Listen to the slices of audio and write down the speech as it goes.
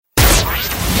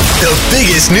The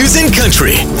biggest news in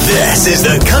country. This is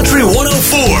the Country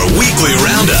 104 Weekly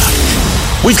Roundup.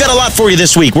 We've got a lot for you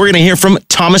this week. We're going to hear from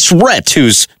Thomas Rhett,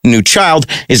 whose new child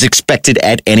is expected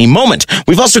at any moment.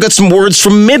 We've also got some words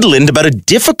from Midland about a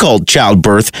difficult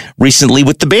childbirth recently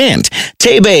with the band.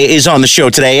 Tebe is on the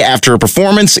show today after a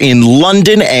performance in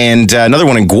London and another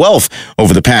one in Guelph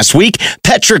over the past week.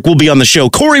 Petrick will be on the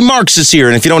show. Corey Marks is here,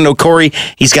 and if you don't know Corey,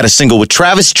 he's got a single with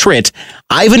Travis Tritt,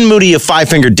 Ivan Moody of Five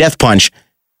Finger Death Punch,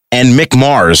 and Mick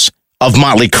Mars of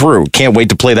Motley Crue. Can't wait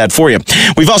to play that for you.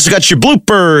 We've also got your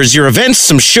bloopers, your events,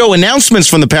 some show announcements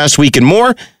from the past week and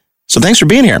more. So thanks for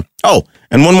being here. Oh,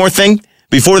 and one more thing.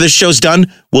 Before this show's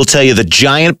done, we'll tell you the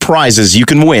giant prizes you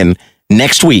can win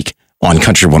next week on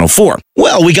Country 104.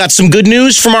 Well, we got some good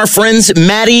news from our friends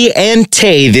Maddie and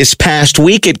Tay this past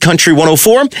week at Country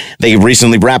 104. They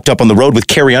recently wrapped up on the road with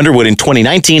Carrie Underwood in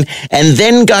 2019 and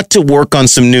then got to work on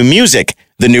some new music.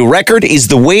 The new record is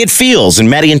The Way It Feels, and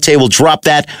Maddie and Tay will drop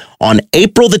that on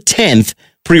April the 10th.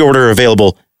 Pre-order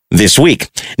available this week.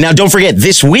 Now, don't forget,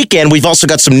 this weekend, we've also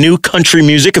got some new country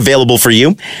music available for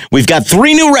you. We've got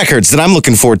 3 new records that I'm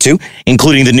looking forward to,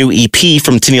 including the new EP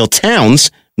from Tennille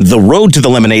Townes, The Road to the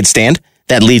Lemonade Stand.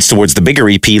 That leads towards the bigger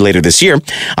EP later this year.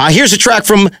 Here's a track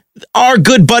from our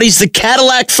good buddies, the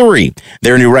Cadillac 3.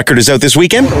 Their new record is out this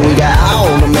weekend. We got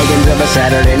all the makings of a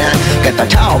Saturday night. Got the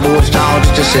tall boys tall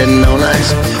just sitting on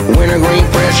ice. Wintergreen,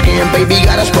 fresh skin, baby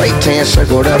got a spray tan,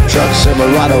 circled up truck,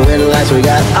 Silverado headlights. We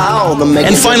got all the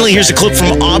makings. And finally, here's a clip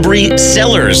from Aubrey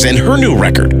Sellers and her new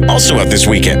record, also out this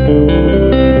weekend.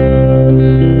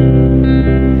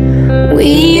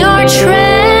 We are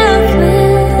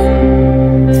traveling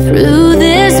through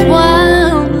this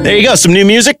world. There you go, some new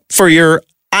music for your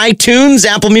iTunes,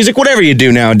 Apple Music, whatever you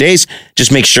do nowadays.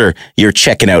 Just make sure you're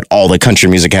checking out all the country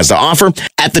music has to offer.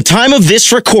 At the time of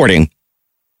this recording,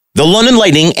 the London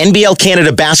Lightning NBL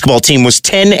Canada basketball team was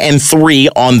 10-3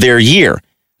 on their year.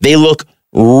 They look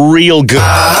real good.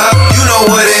 You know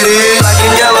what it is. Black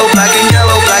and yellow, black and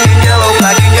yellow, black and yellow,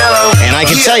 black and yellow. And I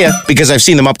can tell you, because I've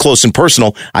seen them up close and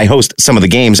personal, I host some of the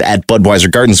games at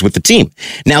Budweiser Gardens with the team.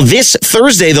 Now, this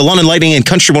Thursday, the London Lightning and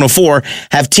Country 104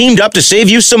 have teamed up to save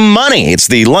you some money. It's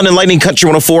the London Lightning Country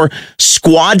 104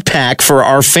 Squad Pack for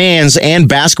our fans and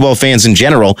basketball fans in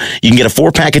general. You can get a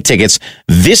 4-pack of tickets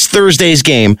this Thursday's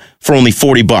game for only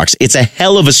 $40. It's a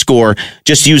hell of a score.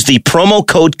 Just use the promo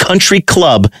code Country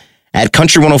Club at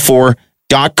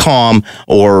country104.com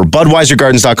or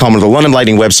budweisergardens.com or the London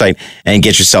Lightning website and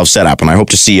get yourself set up. And I hope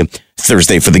to see you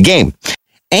Thursday for the game.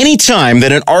 Anytime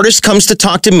that an artist comes to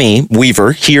talk to me,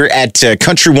 Weaver, here at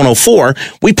Country 104,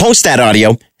 we post that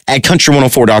audio at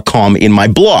country104.com in my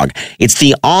blog. It's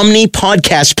the Omni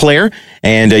podcast player,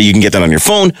 and you can get that on your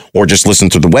phone or just listen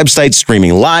through the website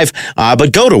streaming live.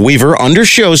 But go to Weaver under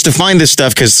shows to find this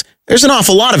stuff because there's an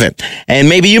awful lot of it, and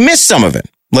maybe you missed some of it.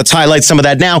 Let's highlight some of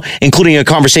that now, including a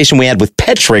conversation we had with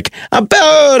Petrick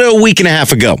about a week and a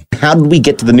half ago. How did we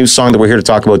get to the new song that we're here to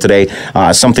talk about today?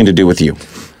 Something to do with you.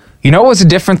 You know what was a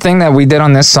different thing that we did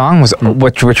on this song was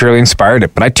which really inspired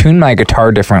it, but I tuned my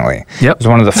guitar differently. Yep. It was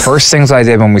one of the first things I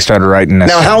did when we started writing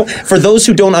this song. Now, for those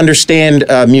who don't understand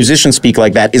musician speak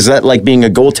like that, is that like being a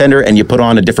goaltender and you put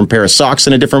on a different pair of socks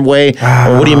in a different way?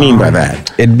 Or what do you mean by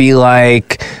that? It'd be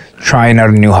like trying out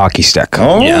a new hockey stick.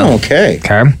 Oh, yeah. Okay.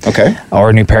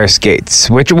 Or a new pair of skates,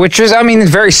 which is, I mean,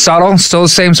 very subtle, still the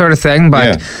same sort of thing,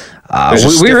 but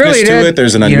we really did. To it.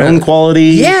 There's an unknown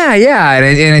quality. Yeah, and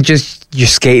it just, you're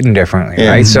skating differently,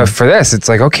 right? So for this, it's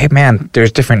like, okay, man,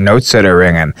 there's different notes that are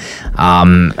ringing.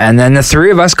 And then the three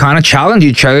of us kind of challenge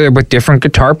each other with different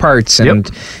guitar parts, and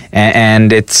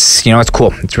it's, it's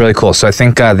cool. It's really cool. So I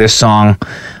think this song,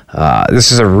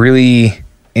 this is a really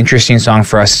interesting song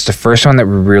for us. It's the first one that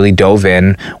we really dove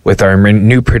in with our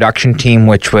new production team,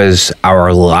 which was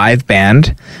our live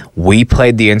band. We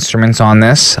played the instruments on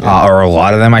this, or a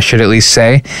lot of them, I should at least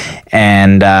say,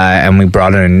 and we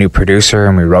brought in a new producer,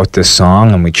 and we wrote this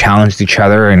song, and we challenged each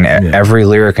other, and every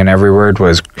lyric and every word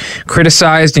was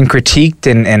criticized and critiqued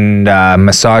and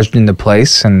massaged into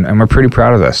place, and we're pretty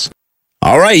proud of this.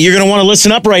 All right, you're going to want to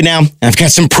listen up right now. I've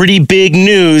got some pretty big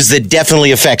news that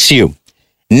definitely affects you.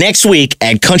 Next week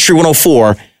at Country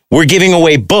 104, we're giving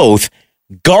away both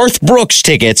Garth Brooks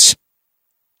tickets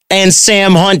and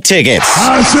Sam Hunt tickets.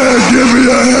 I said, give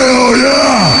me a hell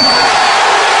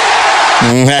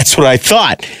yeah. That's what I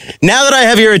thought. Now that I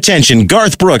have your attention,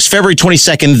 Garth Brooks, February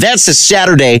 22nd, that's a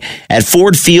Saturday at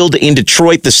Ford Field in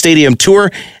Detroit, the stadium tour,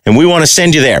 and we want to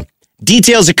send you there.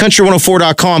 Details at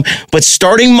country104.com, but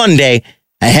starting Monday,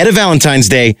 ahead of Valentine's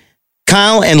Day,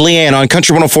 Kyle and Leanne on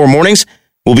Country 104 Mornings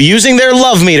will be using their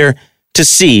love meter to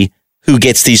see who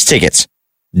gets these tickets.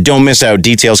 Don't miss out.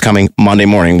 Details coming Monday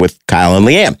morning with Kyle and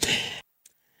Leanne.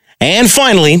 And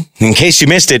finally, in case you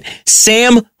missed it,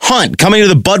 Sam Hunt coming to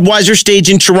the Budweiser stage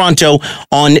in Toronto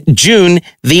on June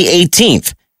the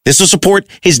 18th. This will support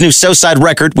his new Southside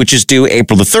record, which is due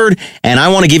April the 3rd, and I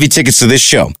want to give you tickets to this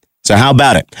show. So how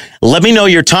about it? Let me know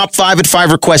your top 5 at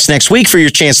 5 requests next week for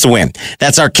your chance to win.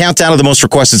 That's our countdown of the most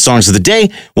requested songs of the day.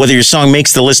 Whether your song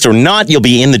makes the list or not, you'll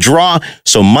be in the draw.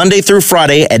 So Monday through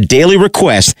Friday, a daily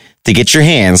request to get your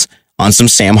hands on some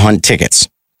Sam Hunt tickets.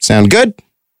 Sound good?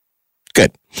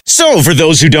 Good. So for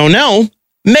those who don't know,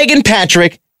 Megan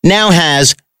Patrick now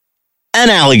has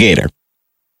an alligator.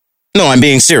 No, I'm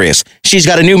being serious. She's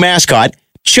got a new mascot,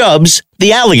 Chubbs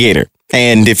the alligator.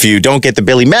 And if you don't get the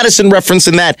Billy Madison reference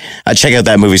in that, check out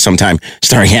that movie sometime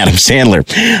starring Adam Sandler.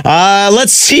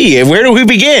 Let's see. Where do we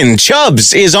begin?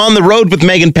 Chubbs is on the road with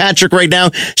Megan Patrick right now.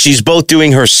 She's both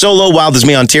doing her solo Wild As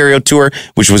Me Ontario tour,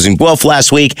 which was in Guelph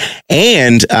last week,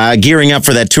 and gearing up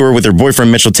for that tour with her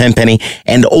boyfriend Mitchell Tenpenny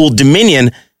and Old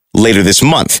Dominion later this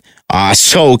month.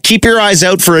 So keep your eyes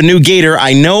out for a new gator.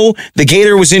 I know the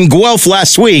gator was in Guelph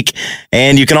last week,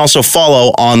 and you can also follow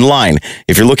online.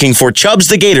 If you're looking for Chubbs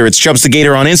the Gator, it's Chubbs the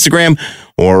Gator on Instagram,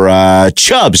 or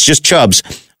just Chubbs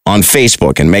on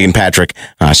Facebook. And Megan Patrick,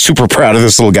 super proud of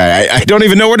this little guy. I don't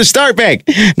even know where to start, Meg.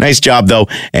 Nice job, though.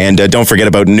 And don't forget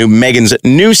about Megan's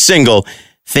new single,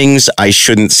 Things I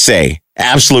Shouldn't Say.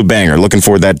 Absolute banger. Looking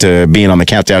forward to that being on the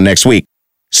countdown next week.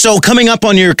 So coming up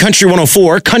on your Country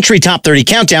 104 Country Top 30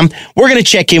 Countdown, we're going to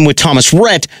check in with Thomas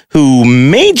Rhett, who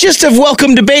may just have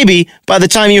welcomed a baby by the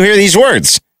time you hear these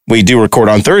words. We do record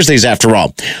on Thursdays after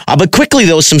all. But quickly,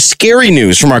 though, some scary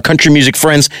news from our country music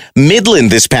friends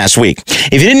Midland this past week.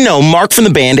 If you didn't know, Mark from the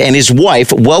band and his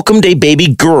wife welcomed a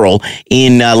baby girl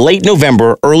in late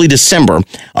November, early December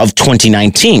of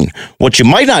 2019. What you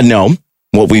might not know,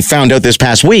 what we found out this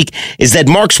past week, is that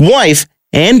Mark's wife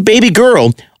and baby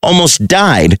girl almost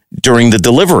died during the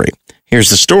delivery. Here's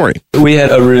the story. We had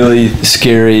a really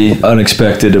scary,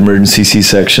 unexpected emergency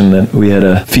C-section. That we had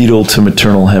a fetal to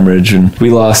maternal hemorrhage, and we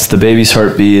lost the baby's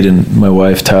heartbeat, and my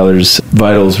wife Tyler's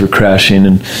vitals were crashing.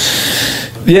 And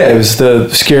yeah, it was the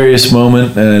scariest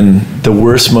moment and the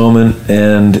worst moment,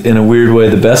 and in a weird way,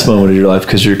 the best moment of your life,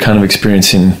 because you're kind of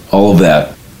experiencing all of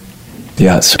that.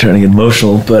 Yeah, it's starting to get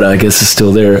emotional, but I guess it's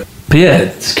still there. But yeah,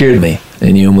 it scared me.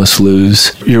 And you almost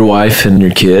lose your wife and your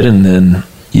kid, and then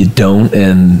you don't,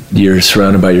 and you're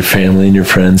surrounded by your family and your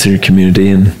friends and your community,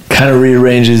 and kind of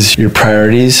rearranges your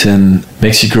priorities and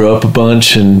makes you grow up a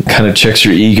bunch and kind of checks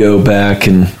your ego back.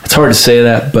 And it's hard to say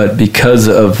that, but because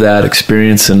of that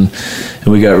experience and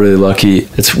we got really lucky,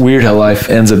 it's weird how life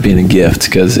ends up being a gift,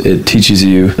 because it teaches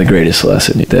you the greatest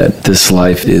lesson, that this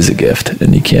life is a gift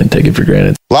and you can't take it for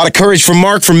granted. A lot of courage from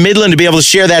Mark from Midland to be able to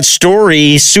share that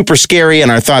story. Super scary,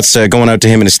 and our thoughts going out to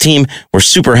him and his team. We're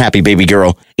super happy baby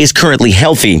girl is currently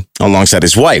healthy alongside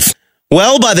his wife.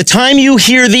 Well, by the time you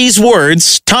hear these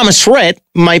words, Thomas Rhett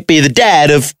might be the dad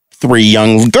of 3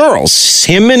 young girls.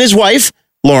 Him and his wife,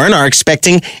 Lauren, are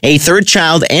expecting a 3rd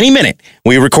child any minute.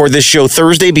 We record this show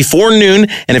Thursday before noon,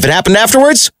 and if it happened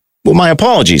afterwards, well, my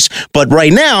apologies. But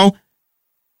right now,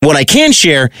 what I can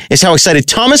share is how excited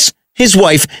Thomas, his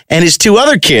wife, and his 2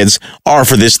 other kids are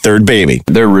for this 3rd baby.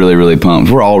 They're really, really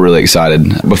pumped. We're all really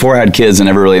excited. Before I had kids, I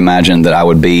never really imagined that I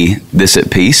would be this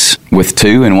at peace with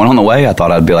 2 and 1 on the way. I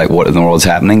thought I'd be like, what in the world is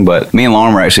happening? But me and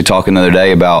Lauren were actually talking the other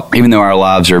day about, even though our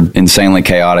lives are insanely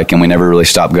chaotic and we never really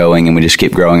stop going and we just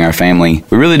keep growing our family,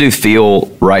 we really do feel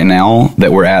right now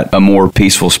that we're at a more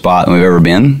peaceful spot than we've ever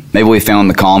been. Maybe we found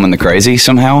the calm and the crazy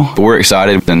somehow, but we're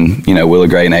excited. And, Willa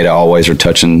Gray and Ada always are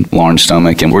touching Lauren's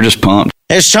stomach, and we're just pumped.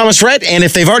 There's Thomas Rhett, and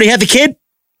if they've already had the kid,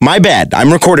 my bad.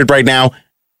 I'm recorded right now.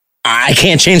 I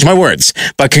can't change my words.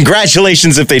 But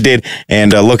congratulations if they did,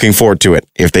 and looking forward to it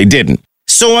if they didn't.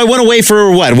 So I went away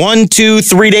for, 1, 2,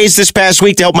 3 days this past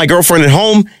week to help my girlfriend at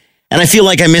home, and I feel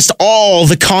like I missed all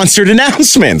the concert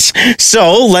announcements.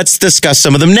 So let's discuss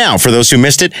some of them now. For those who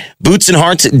missed it, Boots and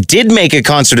Hearts did make a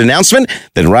concert announcement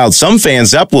that riled some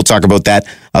fans up. We'll talk about that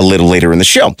a little later in the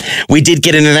show. We did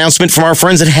get an announcement from our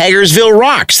friends at Hagersville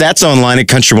Rocks. That's online at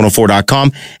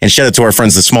country104.com. And shout out to our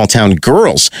friends, the Small Town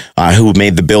Girls, who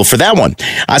made the bill for that one.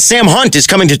 Sam Hunt is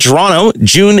coming to Toronto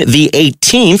June the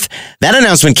 18th. That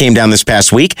announcement came down this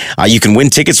past week. You can win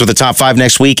tickets with the top 5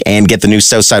 next week and get the new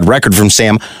Southside record from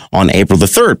Sam on April the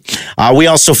 3rd. We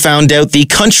also found out the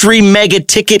Country Mega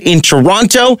Ticket in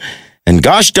Toronto. And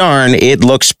gosh darn, it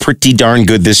looks pretty darn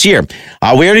good this year.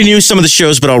 We already knew some of the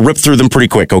shows, but I'll rip through them pretty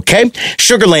quick, okay?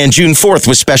 Sugarland, June 4th,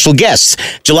 with special guests.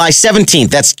 July 17th,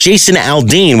 that's Jason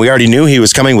Aldean. We already knew he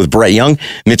was coming with Brett Young,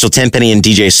 Mitchell Tenpenny, and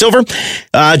DJ Silver.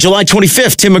 July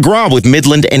 25th, Tim McGraw with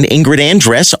Midland and Ingrid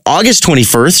Andress. August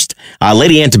 21st,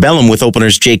 Lady Antebellum with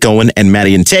openers Jake Owen and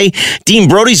Maddie and Tay. Dean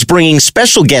Brody's bringing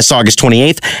special guests August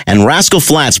 28th, and Rascal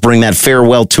Flatts bring that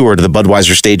farewell tour to the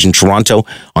Budweiser stage in Toronto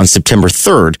on September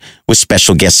 3rd. With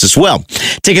special guests as well.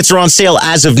 Tickets are on sale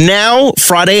as of now.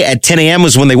 Friday at 10 a.m.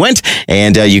 was when they went,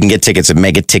 and you can get tickets at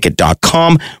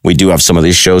megaticket.com. We do have some of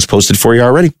these shows posted for you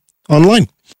already online.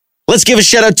 Let's give a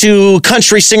shout out to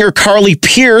country singer Carly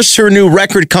Pearce. Her new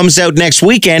record comes out next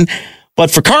weekend.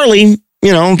 But for Carly,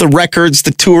 the records,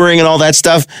 the touring, and all that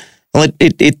stuff, well,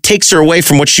 it takes her away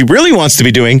from what she really wants to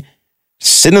be doing.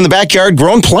 Sitting in the backyard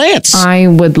growing plants. I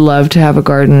would love to have a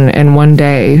garden, and one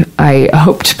day I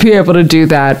hope to be able to do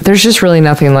that. There's just really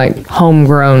nothing like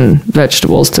homegrown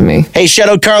vegetables to me. Hey, shout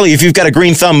out Carly, if you've got a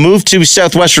green thumb, move to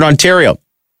southwestern Ontario.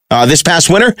 This past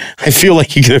winter, I feel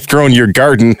like you could have grown your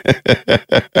garden.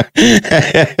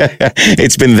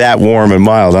 It's been that warm and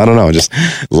mild. I don't know, just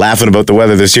laughing about the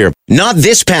weather this year. Not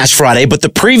this past Friday, but the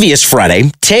previous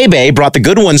Friday, Tebe brought the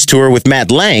Good Ones tour with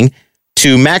Matt Lang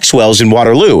to Maxwell's in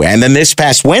Waterloo. And then this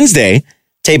past Wednesday,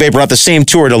 Tebe brought the same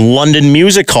tour to London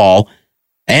Music Hall,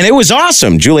 and it was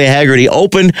awesome. Julia Haggerty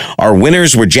opened. Our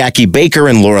winners were Jackie Baker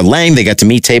and Laura Lang. They got to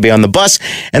meet Tebe on the bus,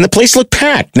 and the place looked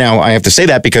packed. Now, I have to say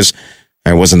that because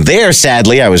I wasn't there,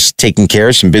 sadly. I was taking care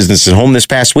of some business at home this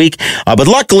past week. But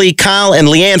luckily, Kyle and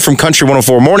Leanne from Country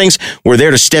 104 Mornings were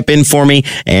there to step in for me,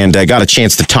 and I got a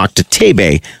chance to talk to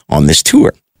Tebe on this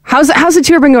tour. How's the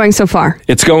tour been going so far?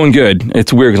 It's going good.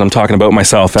 It's weird because I'm talking about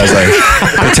myself as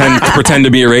I pretend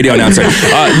to be a radio announcer.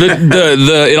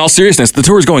 In all seriousness, the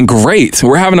tour is going great.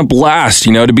 We're having a blast.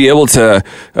 To be able to,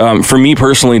 for me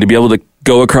personally, to be able to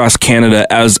go across Canada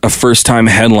as a first-time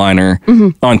headliner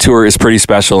on tour is pretty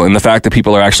special, and the fact that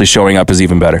people are actually showing up is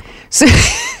even better. So,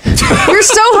 you're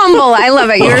so humble. I love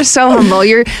it. You're so humble.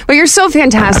 You're so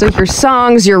fantastic. Your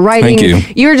songs, your writing. Thank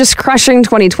you. You're just crushing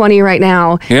 2020 right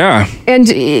now. Yeah. And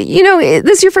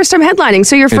this is your first time headlining.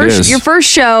 So your first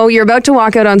show, you're about to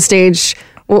walk out on stage.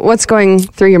 What's going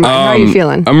through your mind? How are you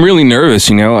feeling? I'm really nervous.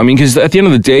 Because at the end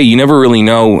of the day, you never really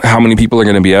know how many people are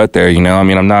going to be out there.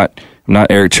 I'm not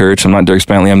Eric Church. I'm not Dirk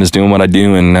Spantley. I'm just doing what I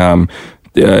do, and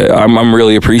I'm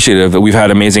really appreciative that we've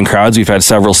had amazing crowds. We've had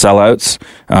several sellouts.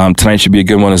 Tonight should be a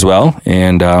good one as well,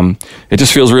 and it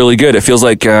just feels really good. It feels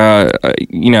like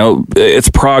it's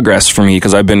progress for me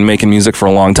because I've been making music for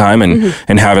a long time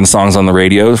and having songs on the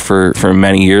radio for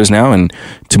many years now, and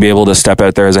to be able to step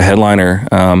out there as a headliner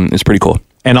is pretty cool.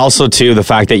 And also, too, the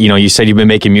fact that, you said you've been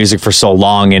making music for so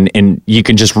long and you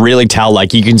can just really tell,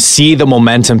 you can see the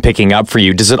momentum picking up for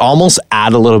you. Does it almost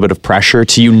add a little bit of pressure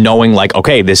to you knowing,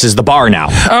 okay, this is the bar now?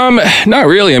 Not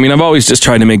really. I've always just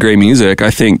tried to make great music.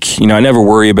 I think, I never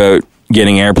worry about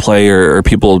getting airplay or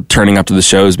people turning up to the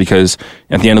shows because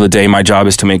at the end of the day, my job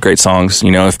is to make great songs.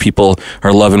 If people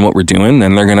are loving what we're doing,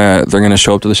 then they're gonna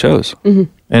show up to the shows.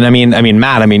 Mm-hmm. And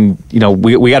Matt,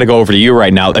 we got to go over to you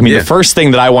right now. The first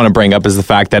thing that I want to bring up is the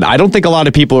fact that I don't think a lot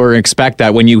of people are expect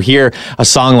that when you hear a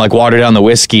song like Water Down the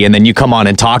Whiskey and then you come on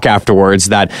and talk afterwards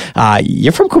that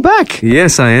you're from Quebec.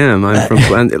 Yes, I am. I'm from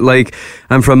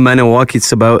Maniwaki.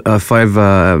 It's about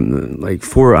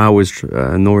 4 hours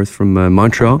north from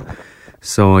Montreal.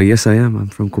 So yes, I am. I'm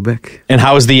from Quebec. And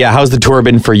how's the tour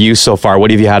been for you so far?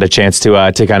 What have you had a chance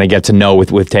to kind of get to know with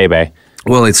Tebe?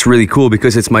 Well, it's really cool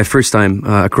because it's my first time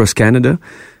across Canada,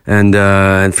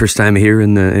 and first time here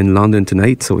in London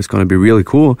tonight. So it's going to be really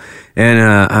cool. And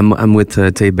I'm with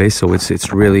Tebe, so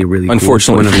it's really really cool.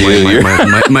 Unfortunately, one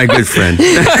of my good friend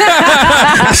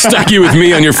stuck you with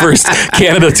me on your first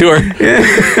Canada tour.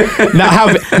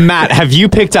 Now, Matt, have you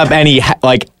picked up any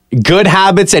good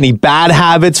habits, any bad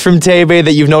habits from Tebe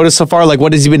that you've noticed so far?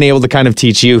 What has he been able to kind of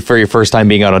teach you for your first time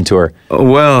being out on tour?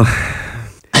 Well,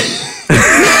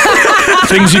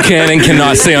 things you can and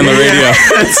cannot say on the radio.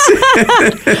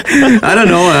 I don't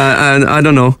know. I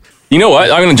don't know. You know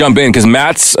what? I'm going to jump in because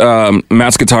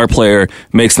Matt's guitar player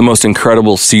makes the most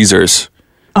incredible Caesars.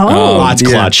 Oh, that's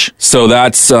clutch. Yeah. So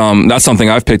that's something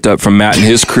I've picked up from Matt and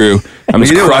his crew. I'm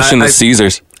just crushing the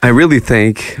Caesars. I really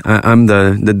think I'm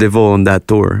the devil on that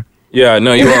tour. Yeah,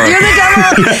 no, you are. You're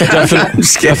the devil.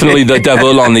 Definitely the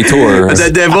devil on the tour.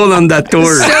 The devil on that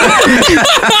tour. You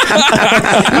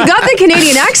got the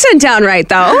Canadian accent down right,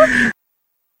 though.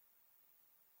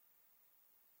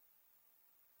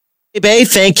 Hey, Bay,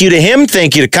 thank you to him.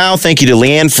 Thank you to Kyle. Thank you to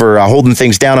Leanne for holding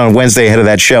things down on Wednesday ahead of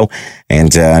that show.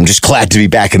 And I'm just glad to be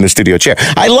back in the studio chair.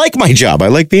 I like my job. I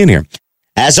like being here.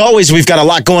 As always, we've got a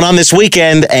lot going on this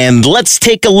weekend, and let's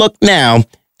take a look now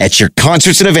at your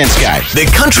concerts and events guide.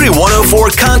 The Country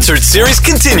 104 concert series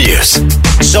continues.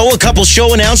 So a couple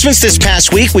show announcements this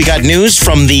past week. We got news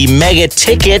from the Mega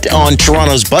Ticket on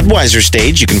Toronto's Budweiser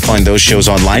stage. You can find those shows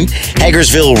online.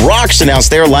 Hagersville Rocks announced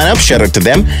their lineup. Shout out to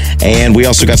them. And we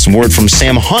also got some word from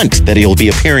Sam Hunt that he'll be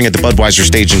appearing at the Budweiser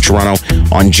stage in Toronto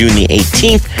on June the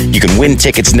 18th. You can win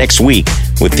tickets next week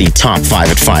with the Top 5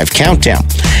 at 5 countdown.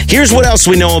 Here's what else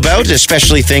we know about,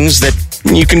 especially things that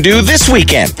you can do this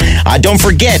weekend. Don't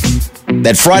forget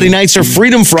that Friday nights are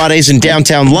Freedom Fridays in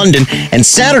downtown London, and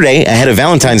Saturday, ahead of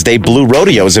Valentine's Day, Blue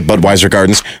Rodeos at Budweiser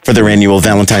Gardens for their annual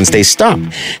Valentine's Day stop.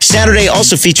 Saturday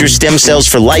also features Stem Cells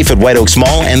for Life at White Oaks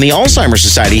Mall, and the Alzheimer's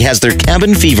Society has their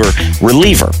cabin fever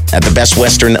reliever at the Best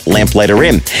Western Lamplighter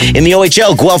Inn. In the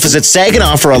OHL, Guelph is at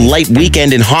Saginaw for a light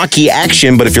weekend in hockey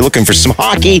action, but if you're looking for some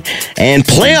hockey and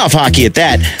playoff hockey at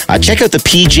that, check out the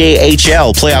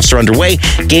PJHL. Playoffs are underway.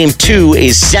 Game 2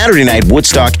 is Saturday night,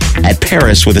 Woodstock at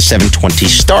Paris with a 7:20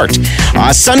 start.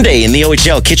 Sunday in the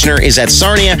OHL, Kitchener is at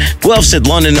Sarnia, Guelph's at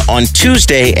London on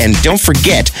Tuesday, and don't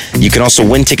forget, you can also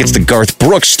win tickets to Garth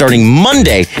Brooks starting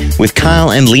Monday with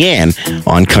Kyle and Leanne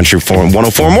on Country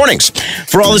 104 Mornings.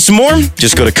 For all this and more,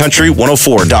 just go to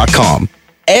country104.com.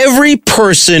 Every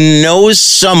person knows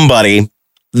somebody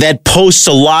that posts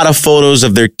a lot of photos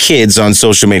of their kids on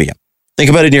social media. Think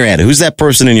about it in your head. Who's that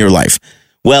person in your life?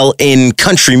 Well, in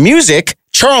country music,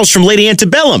 Charles from Lady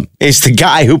Antebellum is the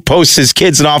guy who posts his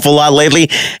kids an awful lot lately,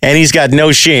 and he's got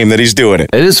no shame that he's doing it.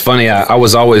 It is funny. I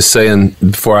was always saying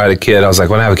before I had a kid, I was like,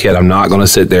 when I have a kid, I'm not going to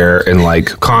sit there and like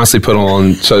constantly put them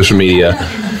on social media.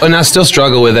 And I still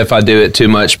struggle with if I do it too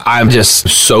much. I'm just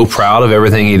so proud of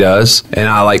everything he does, and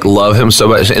I like love him so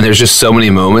much. And there's just so many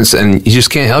moments, and you just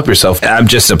can't help yourself. I'm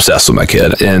just obsessed with my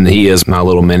kid, and he is my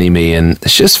little mini me, and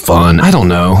it's just fun. I don't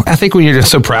know. I think when you're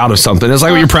just so proud of something, it's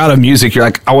like when you're proud of music, you're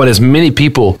like, I want as many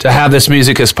people to have this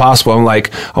music as possible. I'm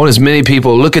like, I want as many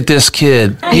people. Look at this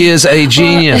kid. He is a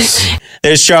genius.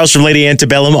 There's Charles from Lady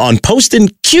Antebellum on posting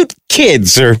cute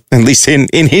kids, or at least in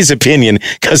his opinion,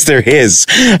 because they're his.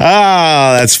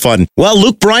 That's fun. Well,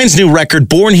 Luke Bryan's new record,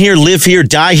 Born Here, Live Here,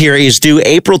 Die Here, is due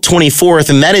April 24th,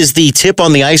 and that is the tip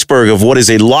on the iceberg of what is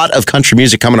a lot of country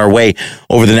music coming our way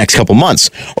over the next couple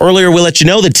months. Earlier, we'll let you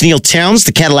know that Tennille Townes,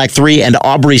 the Cadillac 3, and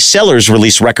Aubrey Sellers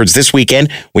release records this weekend.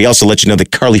 We also let you know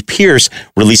that Carly Pearce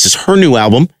releases her new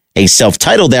album, a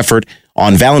self-titled effort,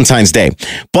 on Valentine's Day.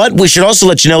 But we should also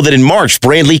let you know that in March,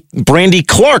 Brandy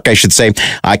Clark,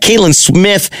 Caitlin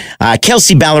Smith,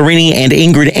 Kelsey Ballerini, and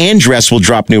Ingrid Andress will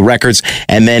drop new records.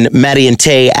 And then Maddie and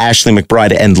Tay, Ashley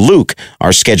McBride, and Luke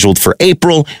are scheduled for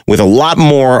April with a lot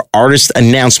more artist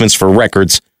announcements for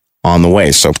records on the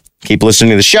way. So keep listening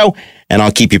to the show, and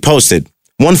I'll keep you posted.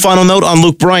 One final note on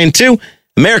Luke Bryan, too.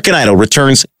 American Idol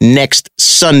returns next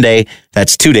Sunday.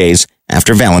 That's 2 days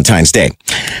after Valentine's Day.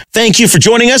 Thank you for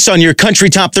joining us on your Country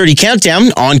Top 30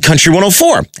 Countdown on Country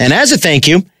 104. And as a thank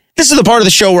you, this is the part of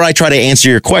the show where I try to answer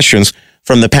your questions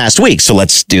from the past week. So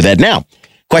let's do that now.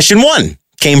 Question 1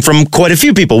 came from quite a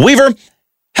few people. Weaver,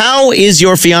 how is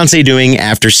your fiance doing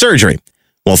after surgery?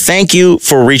 Well, thank you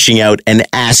for reaching out and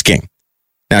asking.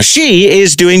 Now, she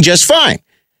is doing just fine.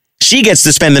 She gets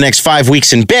to spend the next 5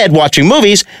 weeks in bed watching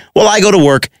movies while I go to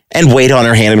work and wait on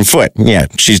her hand and foot. Yeah,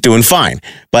 she's doing fine.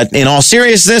 But in all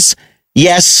seriousness,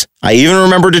 yes, I even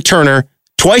remember to turn her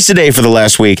twice a day for the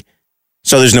last week,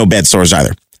 so there's no bed sores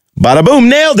either. Bada boom,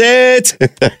 nailed it!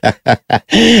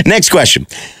 Next question.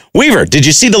 Weaver, did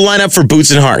you see the lineup for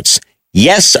Boots and Hearts?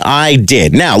 Yes, I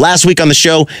did. Now, last week on the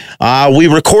show, we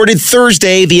recorded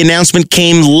Thursday. The announcement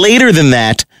came later than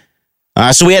that.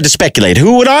 So we had to speculate.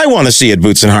 Who would I want to see at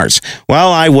Boots and Hearts?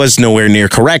 Well, I was nowhere near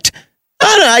correct.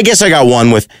 I guess I got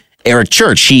one with Eric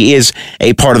Church. He is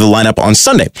a part of the lineup on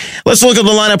Sunday. Let's look at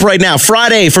the lineup right now.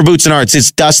 Friday for Boots and Hearts,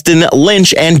 it's Dustin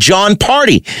Lynch and John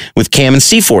Party with Cam and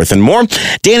Seaforth and more.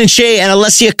 Dan and Shay and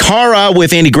Alessia Cara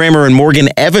with Andy Grammer and Morgan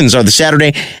Evans are the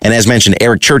Saturday. And as mentioned,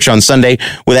 Eric Church on Sunday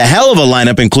with a hell of a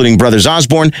lineup, including Brothers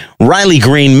Osborne, Riley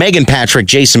Green, Megan Patrick,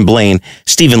 Jason Blaine,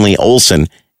 Stephen Lee Olson,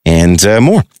 and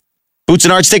more. Boots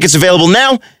and Hearts tickets available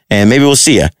now, and maybe we'll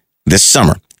see you this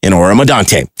summer in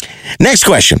Oro-Medonte. Next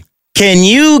question. Can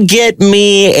you get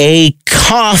me a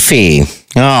coffee?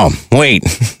 Oh, wait.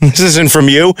 This isn't from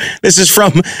you. This is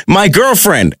from my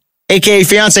girlfriend, a.k.a.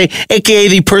 fiance, a.k.a.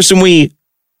 the person we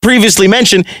previously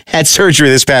mentioned had surgery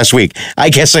this past week. I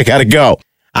guess I gotta go.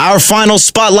 Our final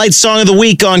Spotlight Song of the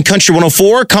Week on Country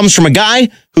 104 comes from a guy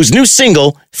whose new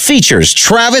single features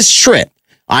Travis Tritt,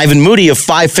 Ivan Moody of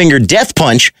Five Finger Death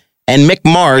Punch, and Mick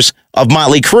Mars of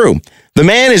Motley Crue. The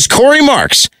man is Corey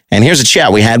Marks, And here's a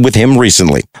chat we had with him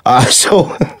recently.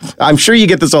 So I'm sure you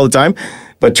get this all the time,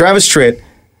 but Travis Tritt,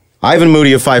 Ivan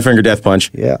Moody of Five Finger Death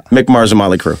Punch, Mick Mars of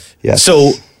Motley Crue. Yeah.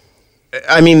 So,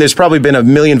 I mean, there's probably been a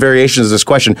million variations of this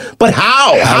question, but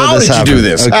how? How did you do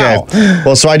this? Okay. How?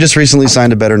 Well, so I just recently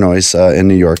signed to Better Noise in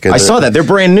New York. I saw that. They're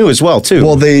brand new as well, too.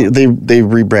 Well, they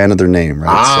rebranded their name,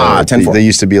 right? So 10-4. they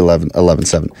used to be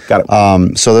 11-7. Got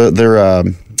it. So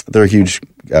they're a huge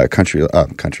country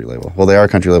label. Well, they are a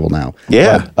country label now.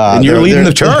 Yeah, and you're leading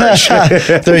the charge.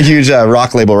 They're a huge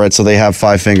rock label, right? So they have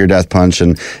Five Finger Death Punch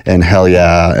and Hell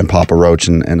Yeah and Papa Roach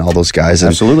and all those guys.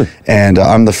 Absolutely. And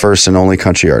I'm the first and only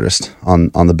country artist on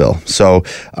the bill. So,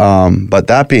 but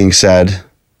that being said,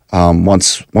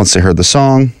 once they heard the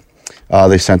song,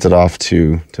 they sent it off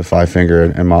to Five Finger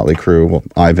and Motley Crue, well,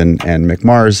 Ivan and Mick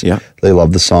Mars. Yeah. They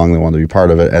loved the song. They wanted to be part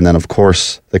of it. And then, of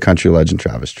course, the country legend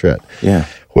Travis Tritt. Yeah.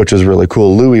 Which was really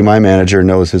cool. Louis, my manager,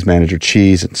 knows his manager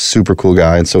Cheese, and super cool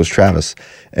guy, and so is Travis.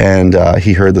 And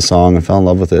he heard the song and fell in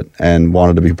love with it and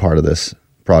wanted to be part of this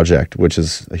project, which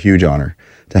is a huge honor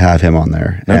to have him on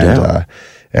there. No doubt.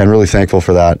 And really thankful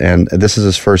for that. And this is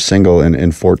his first single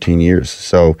in 14 years.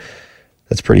 So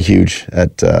that's pretty huge.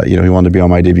 He wanted to be on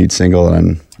my debut single, and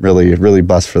I'm really, really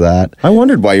buzzed for that. I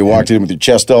wondered why you walked in with your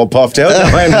chest all puffed out.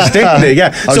 Now I understand it.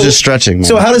 Yeah, I was just stretching. Man.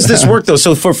 So how does this work, though?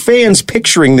 So for fans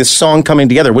picturing this song coming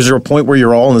together, was there a point where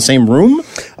you're all in the same room?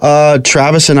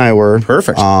 Travis and I were.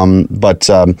 Perfect. But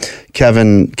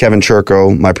Kevin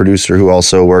Churko, my producer, who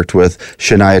also worked with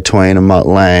Shania Twain and Mutt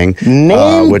Lang,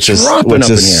 which is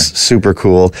super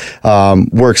cool.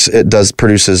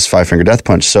 Produces Five Finger Death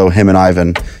Punch. So him and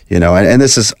Ivan, and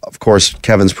this is of course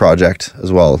Kevin's project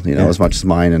as well, as much as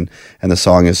mine, and the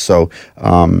song is. So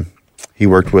he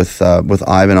worked with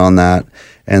Ivan on that,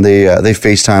 and they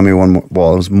FaceTimed me it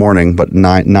was morning, but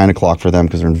 9 o'clock for them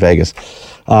because they're in Vegas.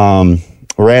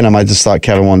 Random, I just thought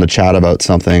Kevin wanted to chat about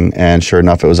something, and sure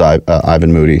enough, it was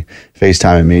Ivan Moody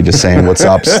FaceTiming me, just saying, "What's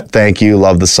up? Thank you,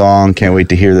 love the song, can't wait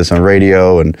to hear this on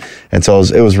radio," and so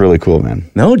it was really cool, man.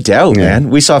 No doubt, man.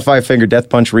 We saw Five Finger Death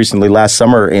Punch recently last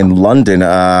summer in London.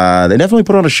 They definitely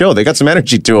put on a show. They got some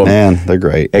energy to them. Man, they're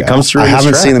great. It comes through. I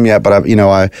haven't seen them yet, but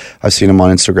I've seen them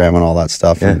on Instagram and all that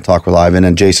stuff, and talk with Ivan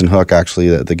and Jason Hook. Actually,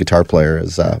 the guitar player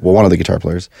is one of the guitar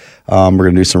players. We're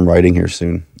gonna do some writing here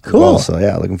soon. Cool. Well, so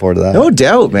yeah, looking forward to that. No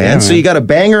doubt, man. So you got a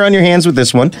banger on your hands with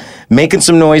this one, making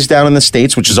some noise down in the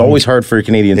States, which is always hard for a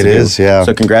Canadian to do. It is, yeah.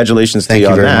 So congratulations to you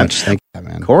on that. Thank you very much. Thank you,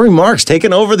 man. Corey Marks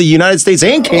taking over the United States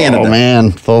and Canada. Oh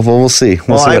man, we'll see.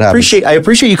 We'll see what happens. I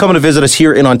appreciate you coming to visit us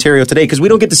here in Ontario today, because we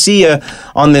don't get to see you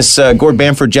on this Gord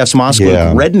Bamford, Jeff's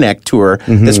Moskowitz Redneck tour.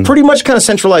 That's pretty much kind of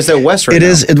centralized out west right now.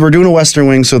 It is. We're doing a Western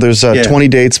Wing, so there's 20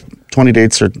 dates. 20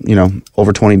 dates, or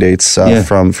over 20 dates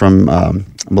from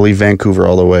I believe Vancouver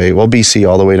all the way, BC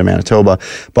all the way to Manitoba.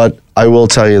 But I will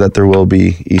tell you that there will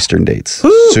be Eastern dates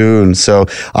soon. So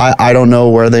I don't know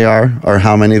where they are or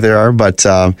how many there are, but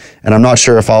and I'm not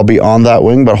sure if I'll be on that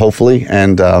wing, but hopefully.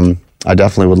 And I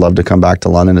definitely would love to come back to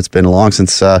London. It's been long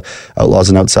since Outlaws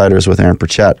and Outsiders with Aaron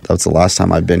Pritchett. That's the last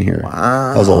time I've been here.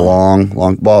 Wow. That was a long. Well,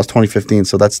 it was 2015,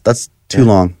 so that's too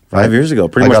long. Right? 5 years ago,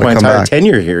 pretty much my entire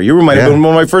tenure here. You might have been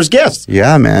one of my first guests.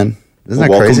 Yeah, man. Isn't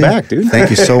that crazy? Welcome back, dude. Thank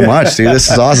you so much, dude. This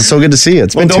is awesome. So good to see you.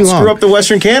 It's been too long. Don't screw up the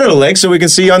Western Canada leg so we can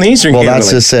see you on the Eastern Canada leg.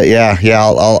 Well, that's just it. Yeah.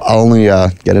 I'll only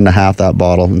get into half that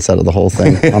bottle instead of the whole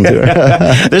thing. I'll do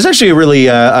it. There's actually a really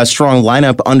strong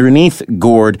lineup underneath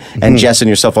Gord and Jess and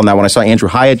yourself on that one. I saw Andrew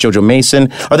Hyatt, JoJo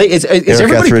Mason. Are they? Is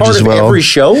everybody Etheridge part of every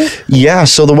show? Yeah.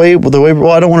 So the way.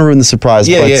 Well, I don't want to ruin the surprise,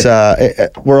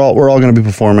 but we're all going to be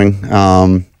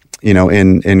performing.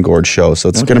 In Gord's show, so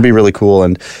it's going to be really cool,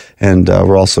 and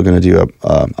we're also going to do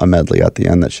a medley at the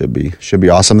end that should be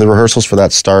awesome. The rehearsals for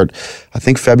that start, I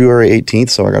think February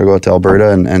 18th. So I got to go out to Alberta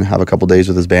and have a couple days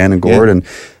with his band and Gord and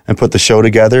put the show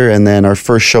together. And then our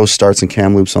first show starts in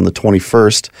Kamloops on the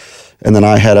 21st, and then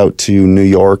I head out to New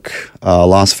York,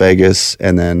 Las Vegas,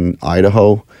 and then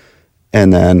Idaho.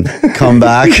 And then come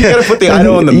back. You got to put the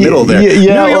Idaho in the middle there.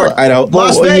 Yeah, New York, Idaho,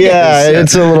 Las Vegas. Yeah,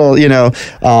 it's a little,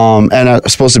 and I'm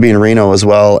supposed to be in Reno as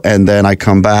well. And then I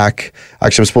come back.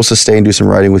 Actually, I'm supposed to stay and do some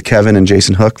writing with Kevin and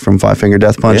Jason Hook from Five Finger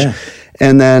Death Punch. Yeah.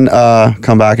 And then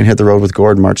come back and hit the road with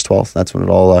Gord March 12th. That's when it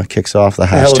all kicks off. The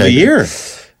hashtag. Hell of a year.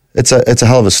 It's a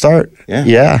hell of a start.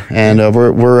 Yeah. And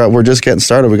we're just getting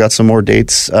started. We got some more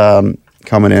dates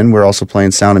coming in. We're also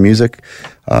playing Sound of Music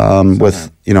with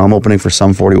I'm opening for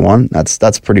Sum 41.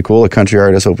 That's pretty cool. A country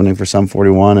artist opening for Sum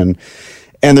 41, and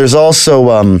there's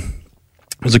also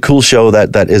there's a cool show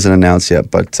that isn't announced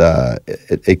yet, but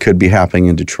it could be happening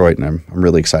in Detroit, and I'm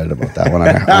really excited about that one.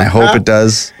 And I hope it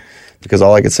does, because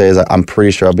all I could say is I'm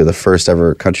pretty sure I'll be the first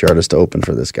ever country artist to open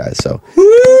for this guy. So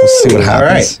we'll see what happens. All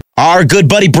right. Our good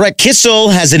buddy Brett Kissel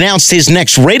has announced his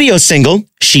next radio single,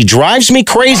 She Drives Me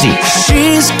Crazy.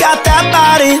 She's got that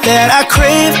body that I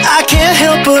crave. I can't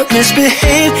help but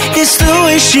misbehave. It's the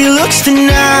way she looks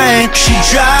tonight. She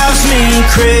drives me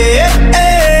crazy.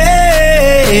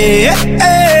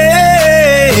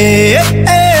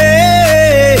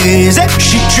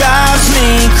 She drives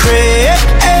me crazy.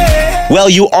 Well,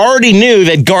 you already knew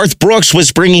that Garth Brooks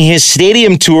was bringing his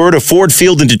stadium tour to Ford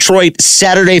Field in Detroit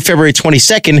Saturday, February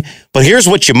 22nd. But here's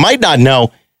what you might not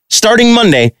know. Starting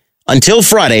Monday until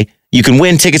Friday, you can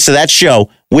win tickets to that show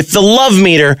with the Love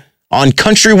Meter on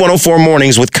Country 104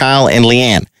 Mornings with Kyle and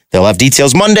Leanne. They'll have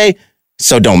details Monday,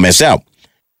 so don't miss out.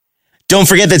 Don't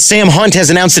forget that Sam Hunt has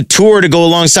announced a tour to go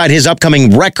alongside his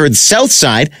upcoming record,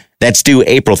 Southside. That's due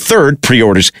April 3rd.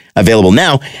 Pre-orders available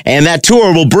now. And that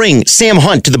tour will bring Sam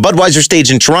Hunt to the Budweiser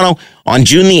stage in Toronto on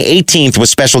June the 18th with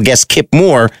special guest Kip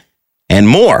Moore and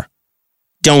more.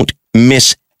 Don't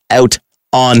miss out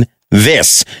on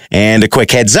this. And a quick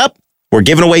heads up, we're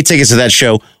giving away tickets to that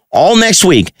show all next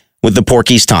week with the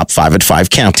Porky's Top 5 at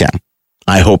 5 Countdown.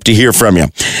 I hope to hear from you.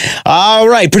 All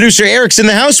right, producer Eric's in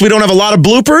the house. We don't have a lot of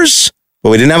bloopers,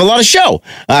 but we didn't have a lot of show.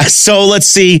 So let's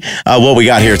see what we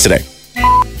got here today.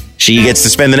 She gets to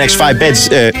spend the next 5 beds.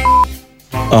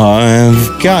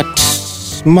 I've got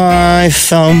my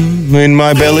thumb in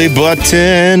my belly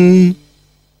button.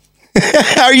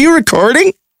 Are you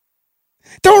recording?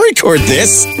 Don't record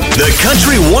this. The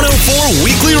Country 104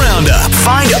 Weekly Roundup.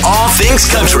 Find all things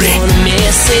country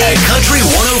at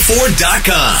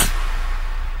country104.com.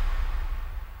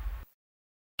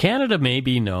 Canada may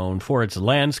be known for its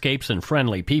landscapes and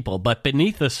friendly people, but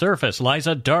beneath the surface lies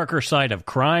a darker side of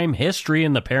crime, history,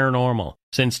 and the paranormal.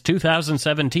 Since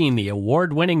 2017, the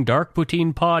award-winning Dark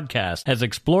Poutine podcast has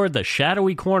explored the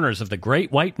shadowy corners of the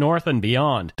Great White North and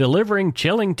beyond, delivering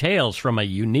chilling tales from a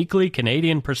uniquely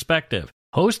Canadian perspective.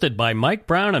 Hosted by Mike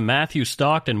Brown and Matthew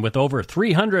Stockton with over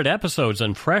 300 episodes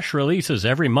and fresh releases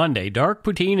every Monday, Dark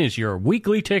Poutine is your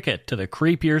weekly ticket to the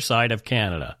creepier side of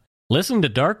Canada. Listen to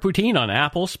Dark Poutine on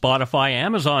Apple, Spotify,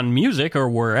 Amazon Music, or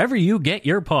wherever you get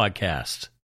your podcasts.